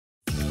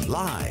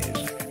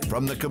Live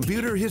from the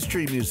Computer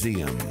History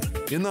Museum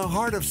in the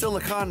heart of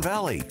Silicon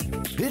Valley,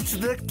 it's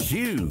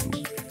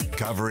theCUBE,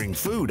 covering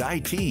food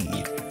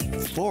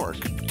IT, fork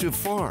to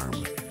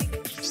farm.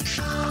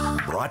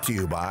 Brought to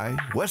you by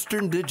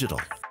Western Digital.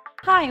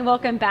 Hi, and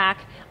welcome back.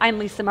 I'm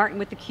Lisa Martin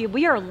with theCUBE.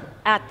 We are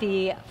at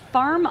the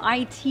Farm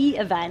IT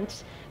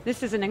event.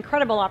 This is an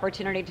incredible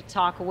opportunity to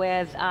talk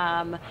with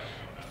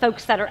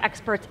folks that are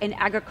experts in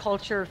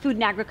agriculture, food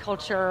and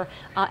agriculture,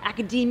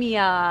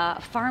 academia,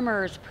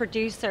 farmers,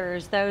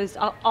 producers, those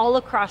all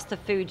across the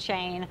food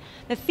chain.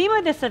 The theme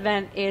of this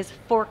event is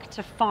Fork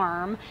to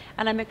Farm,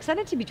 and I'm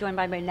excited to be joined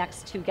by my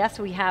next two guests.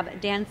 We have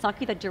Dan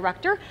Sonke, the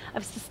Director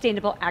of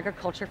Sustainable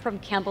Agriculture from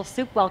Campbell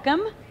Soup.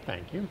 Welcome.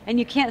 Thank you. And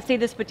you can't see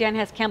this, but Dan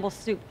has Campbell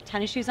Soup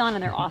tennis shoes on,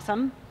 and they're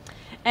awesome.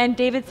 And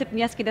David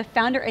Sypnieski, the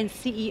founder and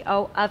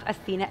CEO of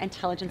Athena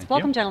Intelligence.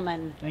 Welcome,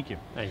 gentlemen. Thank you.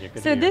 Thank you.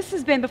 Good So this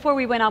has been, before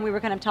we went on, we were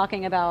kind of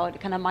talking about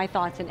kind of my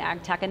thoughts in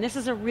ag tech, and this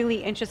is a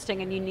really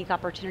interesting and unique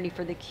opportunity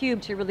for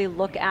theCUBE to really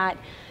look at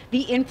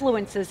the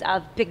influences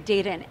of big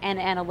data and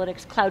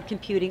analytics, cloud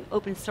computing,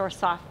 open source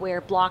software,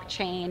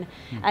 blockchain,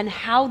 and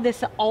how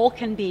this all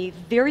can be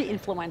very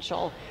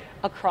influential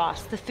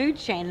across the food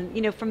chain. And,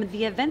 you know, from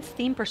the event's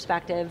theme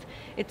perspective,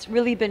 it's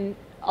really been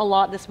a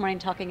lot this morning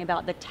talking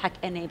about the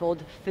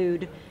tech-enabled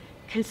food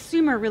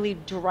consumer really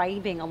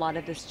driving a lot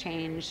of this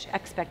change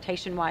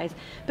expectation-wise.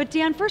 But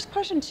Dan, first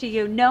question to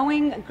you,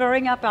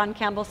 growing up on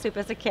Campbell Soup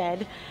as a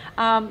kid,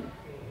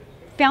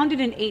 founded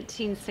in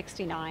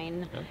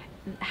 1869,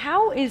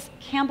 how is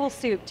Campbell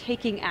Soup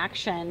taking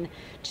action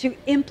to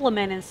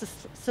implement and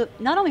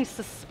not only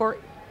support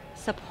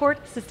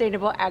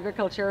sustainable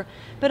agriculture,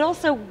 but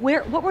also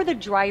what were the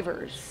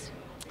drivers?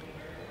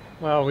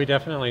 Well, we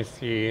definitely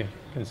see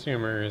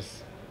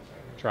consumers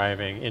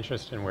driving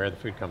interest in where the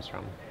food comes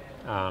from,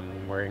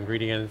 where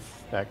ingredients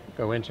that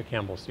go into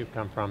Campbell Soup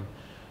come from.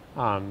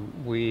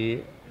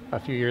 We, a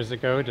few years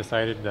ago,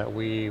 decided that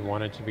we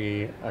wanted to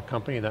be a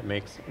company that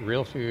makes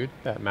real food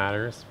that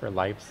matters for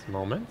life's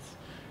moments.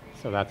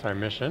 So that's our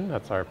mission,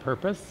 that's our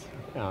purpose,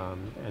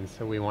 and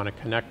so we want to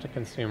connect to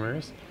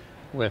consumers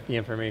with the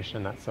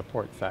information that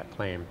supports that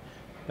claim,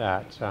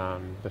 that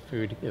the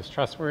food is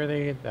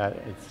trustworthy, that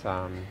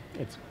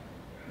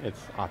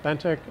it's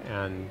authentic,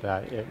 and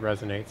that it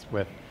resonates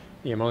with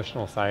the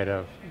emotional side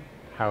of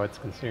how it's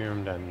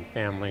consumed and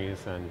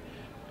families and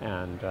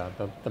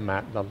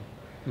the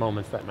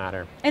moments that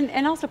matter.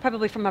 And also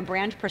probably from a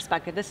brand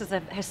perspective, this is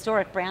a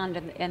historic brand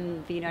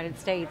in the United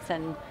States,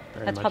 and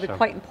that's probably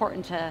quite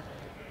important to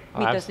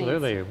meet those needs.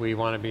 Absolutely, we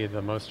want to be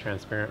the most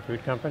transparent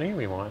food company.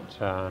 We want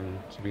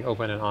to be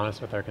open and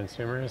honest with our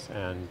consumers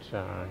and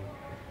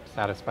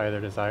satisfy their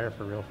desire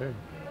for real food.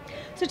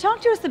 So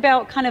talk to us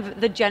about kind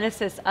of the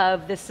genesis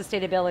of this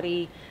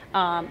sustainability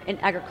in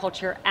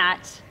agriculture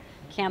at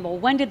Campbell.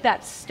 When did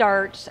that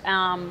start?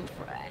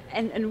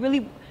 And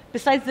really,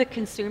 besides the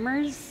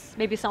consumers,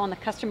 maybe some on the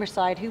customer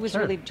side, who was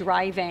really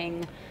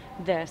driving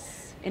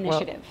this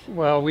initiative?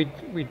 Well, we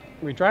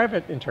drive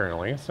it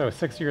internally. So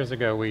 6 years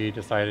ago, we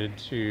decided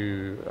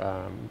to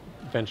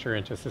venture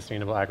into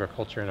sustainable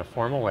agriculture in a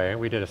formal way.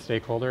 We did a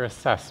stakeholder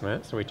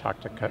assessment, so we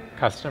talked to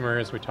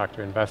customers, we talked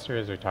to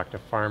investors, we talked to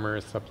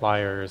farmers,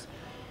 suppliers,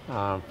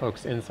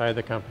 folks inside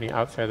the company,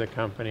 outside the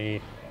company,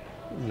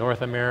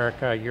 North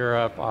America,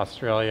 Europe,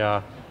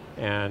 Australia,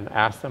 and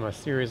asked them a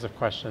series of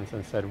questions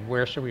and said,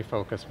 where should we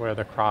focus? What are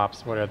the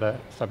crops? What are the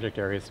subject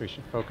areas we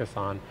should focus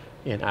on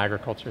in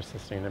agriculture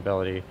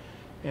sustainability?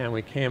 And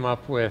we came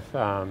up with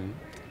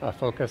a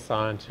focus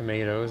on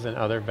tomatoes and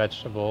other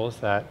vegetables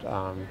that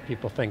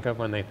people think of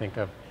when they think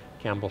of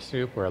Campbell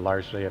Soup. We're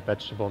largely a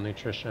vegetable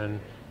nutrition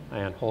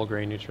and whole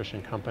grain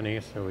nutrition company,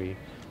 so we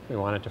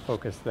wanted to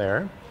focus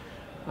there.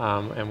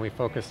 And we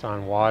focused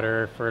on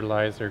water,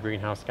 fertilizer,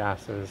 greenhouse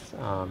gases,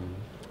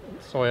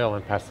 soil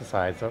and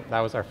pesticides. So that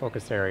was our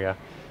focus area.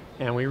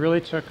 And we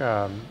really took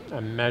a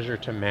measure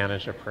to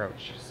manage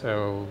approach.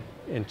 So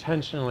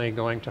intentionally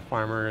going to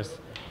farmers,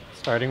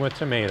 starting with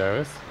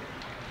tomatoes,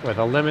 with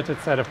a limited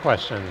set of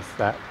questions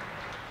that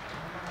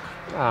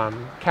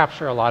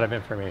capture a lot of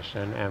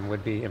information and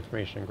would be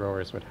information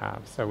growers would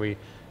have. So we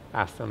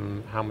asked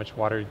them, how much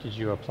water did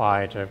you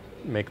apply to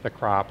make the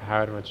crop?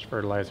 How much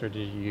fertilizer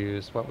did you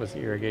use? What was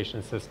the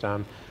irrigation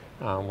system?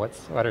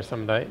 What are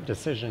some of the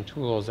decision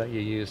tools that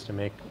you use to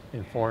make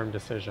informed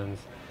decisions?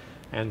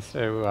 And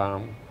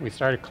so we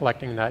started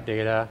collecting that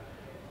data.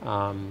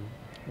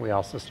 We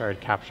also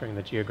started capturing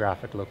the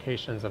geographic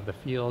locations of the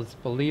fields,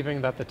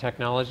 believing that the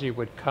technology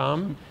would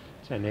come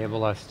to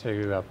enable us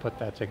to put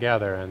that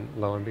together. And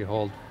lo and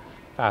behold,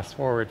 fast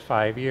forward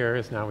 5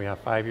 years, now we have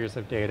 5 years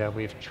of data.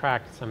 We've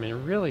tracked some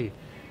really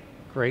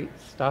great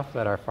stuff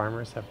that our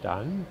farmers have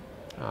done.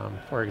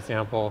 For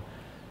example,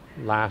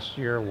 last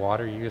year,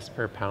 water use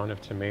per pound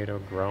of tomato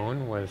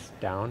grown was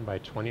down by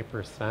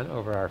 20%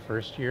 over our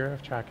first year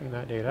of tracking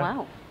that data.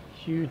 Wow.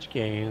 Huge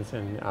gains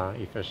in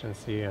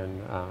efficiency,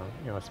 and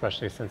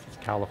especially since it's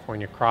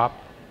California crop.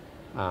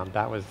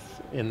 That was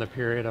in the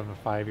period of a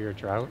 5-year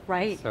drought.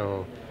 Right.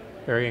 So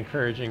very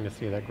encouraging to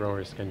see that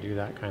growers can do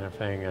that kind of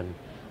thing. And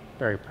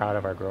very proud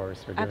of our growers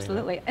for doing that.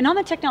 Absolutely. And on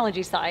the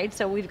technology side,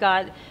 so we've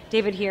got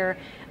David here,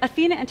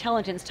 Athena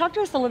Intelligence. Talk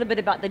to us a little bit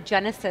about the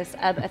genesis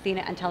of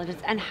Athena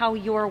Intelligence and how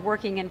you're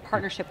working in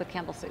partnership with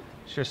Campbell Soup.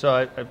 Sure, so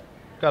I've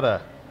got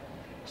a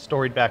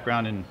storied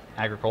background in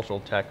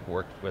agricultural tech. I've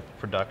worked with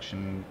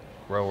production,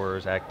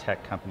 growers, ag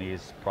tech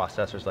companies,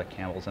 processors like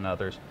Campbell's and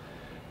others.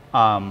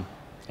 And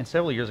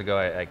several years ago,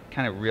 I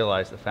kind of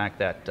realized the fact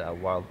that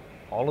while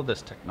all of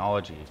this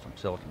technology from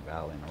Silicon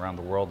Valley and around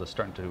the world is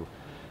starting to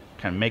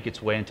kind of make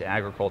its way into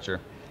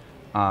agriculture,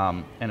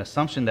 an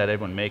assumption that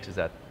everyone makes is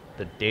that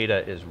the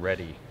data is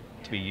ready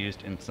to be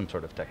used in some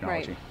sort of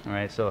technology. Right. All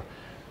right, so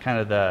kind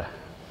of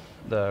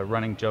the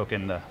running joke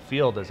in the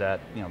field is that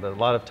that a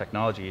lot of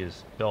technology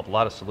is built, a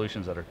lot of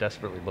solutions that are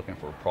desperately looking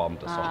for a problem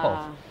to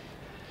solve.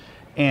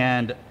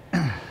 And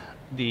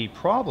the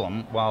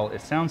problem, while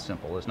it sounds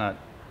simple, is not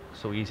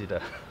so easy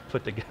to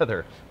put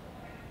together.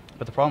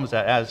 But the problem is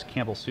that as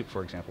Campbell Soup,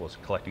 for example, is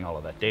collecting all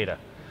of that data,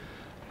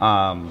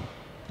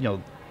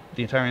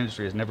 the entire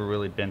industry has never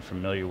really been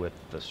familiar with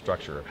the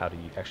structure of how to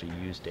actually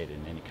use data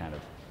in any kind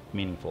of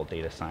meaningful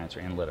data science or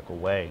analytical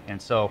way.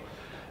 And so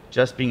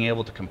just being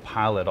able to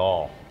compile it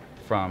all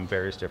from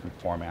various different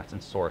formats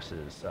and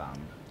sources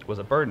was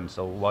a burden.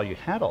 So while you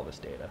had all this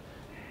data,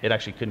 it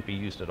actually couldn't be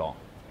used at all.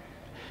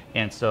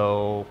 And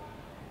so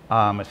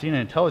Athena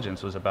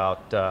Intelligence was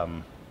about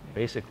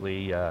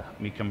basically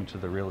me coming to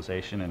the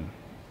realization and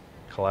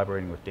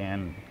collaborating with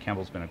Dan.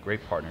 Campbell's been a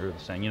great partner,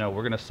 saying,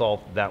 we're going to solve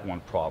that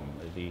one problem,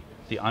 the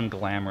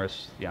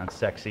unglamorous, the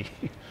unsexy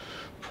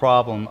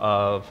problem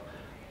of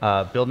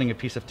building a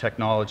piece of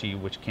technology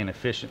which can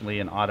efficiently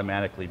and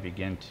automatically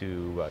begin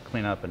to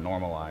clean up and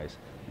normalize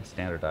and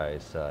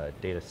standardize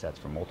data sets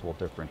from multiple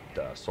different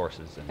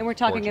sources. And we're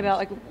talking about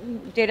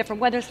like data from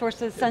weather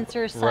sources,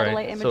 sensors,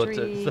 satellite imagery.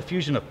 So it's the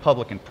fusion of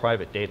public and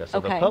private data. So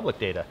the public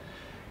data,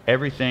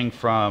 everything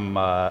from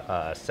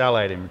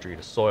satellite imagery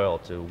to soil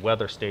to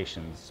weather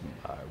stations,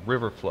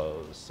 river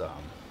flows,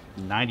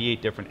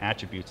 98 different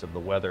attributes of the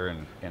weather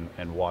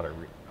and water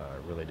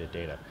related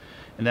data.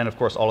 And then of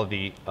course all of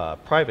the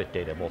private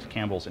data, both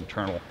Campbell's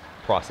internal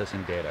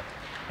processing data,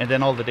 and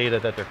then all the data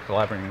that they're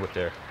collaborating with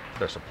their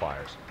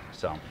suppliers.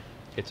 So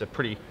it's a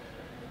pretty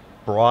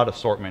broad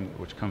assortment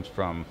which comes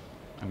from,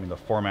 the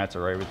formats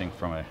are everything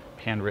from a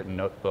handwritten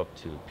notebook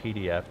to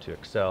PDF to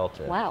Excel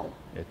to, wow.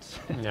 It's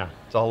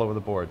all over the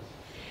board.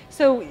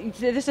 So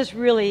this is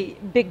really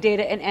big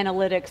data and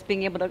analytics,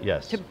 being able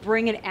to, to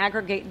bring and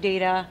aggregate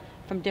data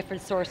from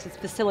different sources,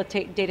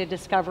 facilitate data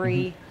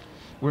discovery.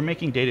 We're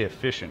making data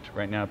efficient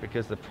right now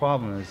because the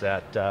problem is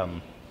that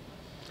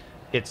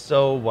it's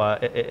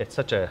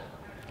such a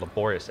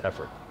laborious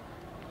effort.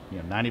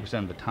 90%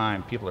 of the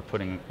time people are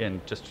putting in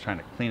just trying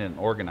to clean it and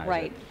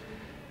organize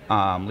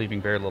it,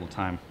 leaving very little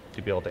time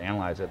to be able to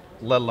analyze it,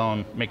 let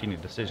alone make any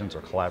decisions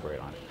or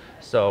collaborate on it.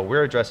 So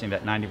we're addressing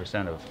that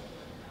 90% of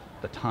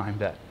the time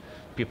that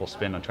people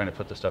spend on trying to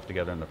put this stuff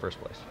together in the first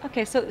place.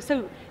 Okay,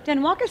 so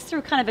Dan, walk us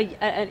through kind of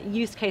a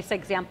use case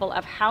example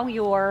of how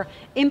you're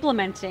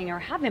implementing or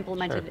have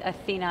implemented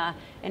Athena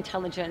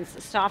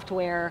Intelligence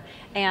software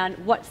and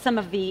what some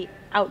of the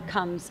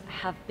outcomes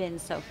have been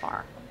so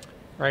far.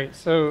 Right,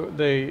 so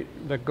the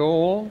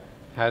goal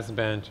has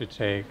been to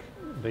take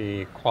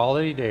the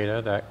quality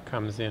data that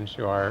comes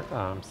into our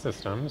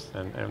systems,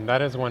 and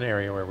that is one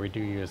area where we do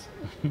use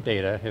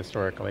data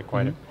historically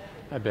quite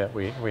a bit.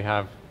 We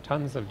have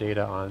tons of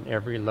data on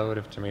every load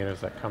of tomatoes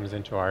that comes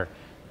into our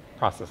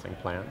processing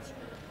plants.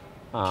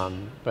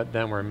 But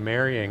then we're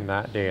marrying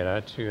that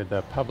data to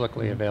the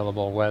publicly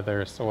available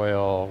weather,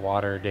 soil,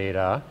 water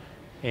data,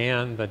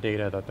 and the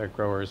data that the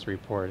growers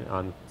report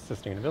on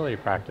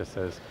sustainability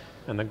practices.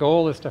 And the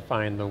goal is to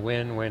find the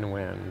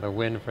win-win-win, the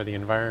win for the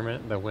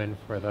environment, the win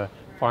for the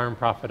farm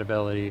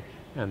profitability,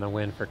 and the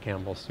win for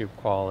Campbell Soup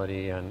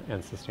quality and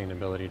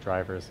sustainability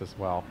drivers as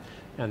well.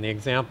 And the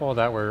example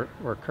that we're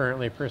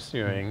currently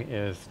pursuing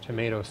is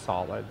tomato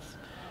solids.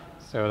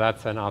 So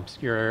that's an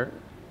obscure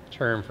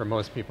term for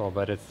most people,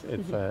 but it's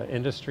an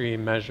industry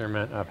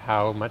measurement of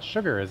how much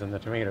sugar is in the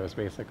tomatoes,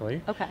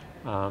 basically. Okay.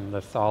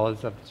 The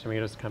solids of the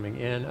tomatoes coming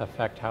in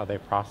affect how they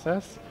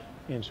process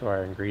into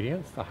our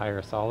ingredients. The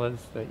higher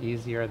solids, the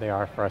easier they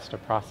are for us to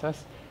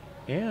process,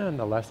 and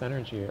the less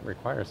energy it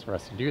requires for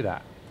us to do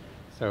that.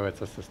 So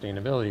it's a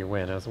sustainability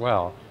win as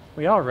well.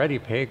 We already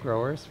pay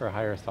growers for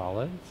higher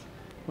solids.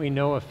 We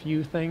know a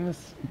few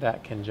things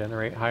that can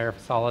generate higher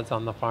solids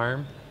on the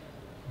farm,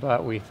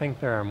 but we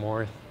think there are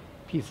more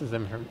pieces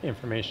of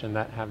information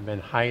that have been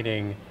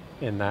hiding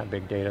in that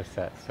big data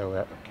set.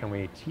 So can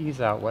we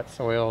tease out what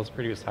soils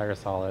produce higher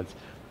solids,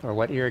 or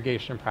what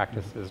irrigation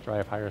practices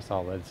drive higher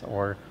solids,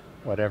 or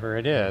whatever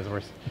it is.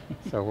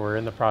 So we're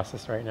in the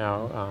process right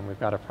now. We've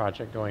got a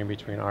project going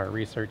between our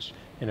Research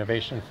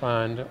Innovation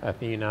Fund,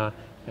 Athena,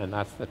 and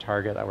that's the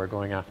target that we're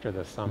going after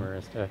this summer,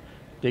 is to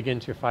dig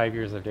into 5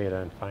 years of data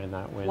and find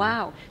that win.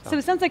 Wow, so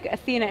it sounds like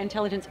Athena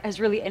Intelligence has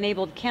really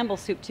enabled Campbell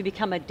Soup to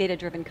become a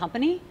data-driven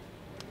company?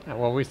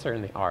 Well, we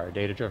certainly are a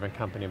data-driven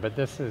company, but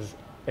this is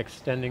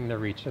extending the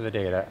reach of the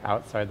data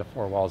outside the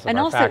four walls of and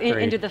our also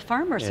factory. into the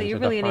farmers, so you're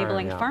really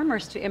enabling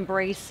farmers to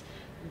embrace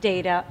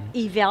data,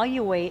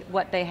 evaluate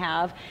what they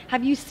have.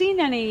 Have you seen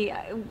any,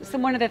 so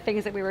one of the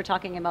things that we were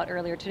talking about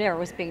earlier today, or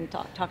was being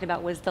talked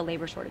about, was the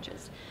labor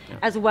shortages,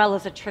 as well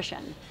as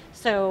attrition.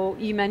 So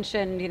you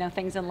mentioned,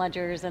 things in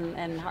ledgers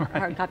and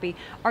hard copy.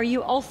 Are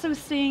you also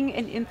seeing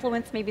an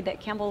influence maybe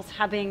that Campbell's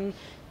having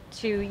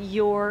to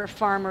your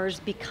farmers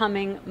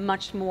becoming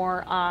much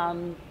more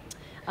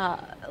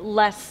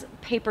less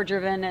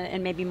paper-driven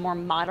and maybe more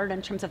modern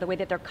in terms of the way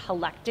that they're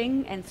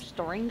collecting and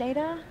storing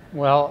data?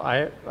 Well,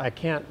 I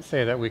can't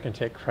say that we can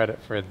take credit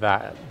for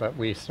that, but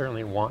we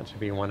certainly want to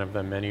be one of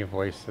the many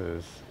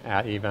voices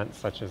at events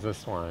such as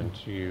this one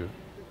to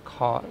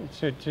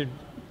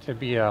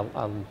be a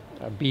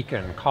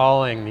beacon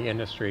calling the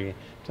industry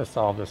to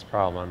solve this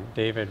problem.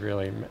 David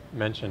really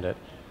mentioned it.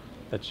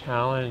 The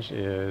challenge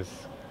is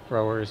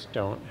growers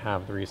don't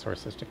have the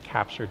resources to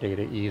capture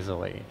data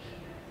easily.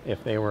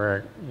 If they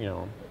were,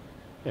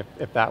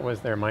 if that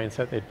was their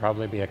mindset, they'd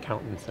probably be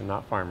accountants and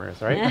not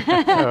farmers, right?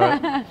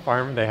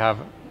 So they have,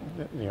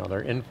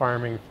 they're in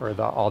farming for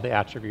all the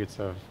attributes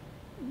of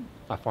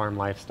a farm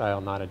lifestyle,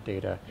 not a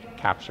data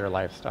capture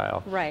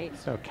lifestyle. Right.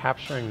 So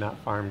capturing that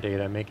farm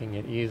data, making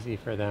it easy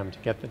for them to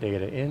get the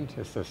data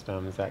into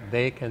systems that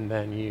they can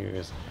then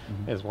use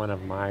is one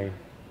of my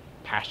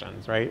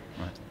passions, right?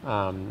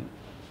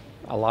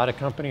 A lot of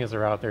companies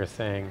are out there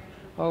saying,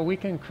 oh, we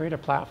can create a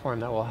platform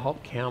that will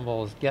help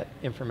Campbell's get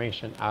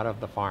information out of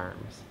the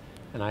farms.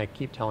 And I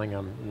keep telling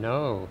them,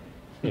 no,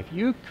 if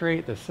you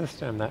create the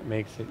system that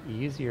makes it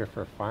easier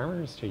for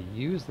farmers to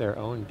use their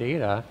own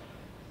data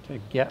to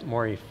get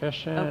more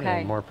efficient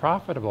and more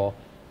profitable,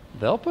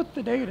 they'll put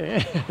the data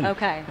in.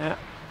 Okay.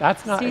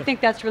 That's not. So you think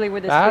that's really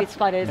where the sweet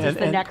spot is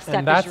the next step?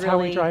 And that's is really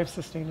how we drive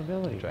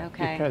sustainability.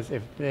 Okay. Because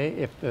if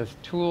the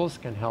tools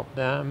can help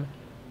them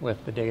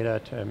with the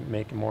data to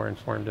make more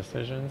informed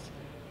decisions,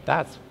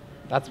 that's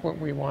what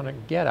we want to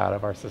get out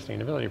of our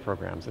sustainability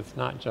programs. It's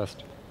not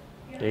just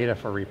data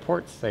for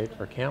reports' sake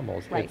for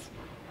Campbell's. Right.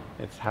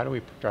 It's how do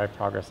we drive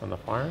progress on the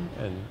farm,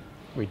 and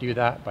we do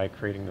that by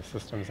creating the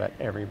systems that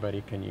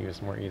everybody can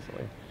use more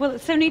easily. Well,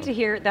 it's so neat to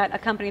hear that a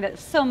company that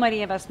so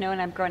many of us know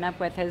and I've grown up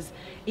with has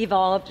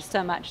evolved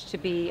so much to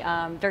be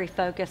very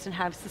focused and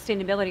have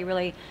sustainability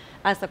really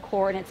as the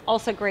core. And it's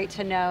also great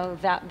to know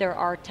that there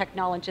are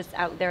technologists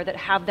out there that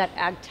have that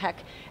ag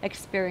tech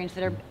experience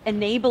that are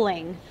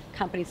enabling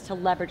companies to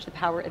leverage the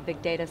power of big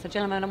data. So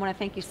gentlemen, I want to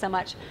thank you so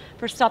much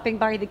for stopping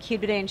by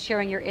theCUBE today and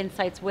sharing your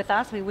insights with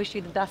us. We wish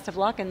you the best of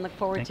luck and look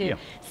forward to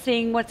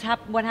seeing what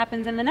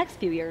happens in the next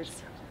few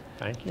years.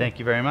 Thank you. Thank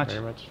you very much.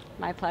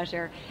 My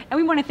pleasure. And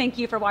we want to thank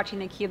you for watching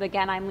theCUBE.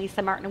 Again, I'm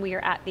Lisa Martin. We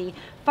are at the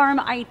Farm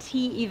IT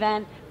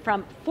event,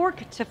 from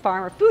fork to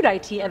farm, or food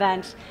IT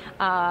event.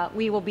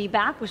 We will be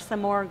back with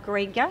some more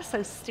great guests,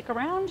 so stick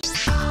around.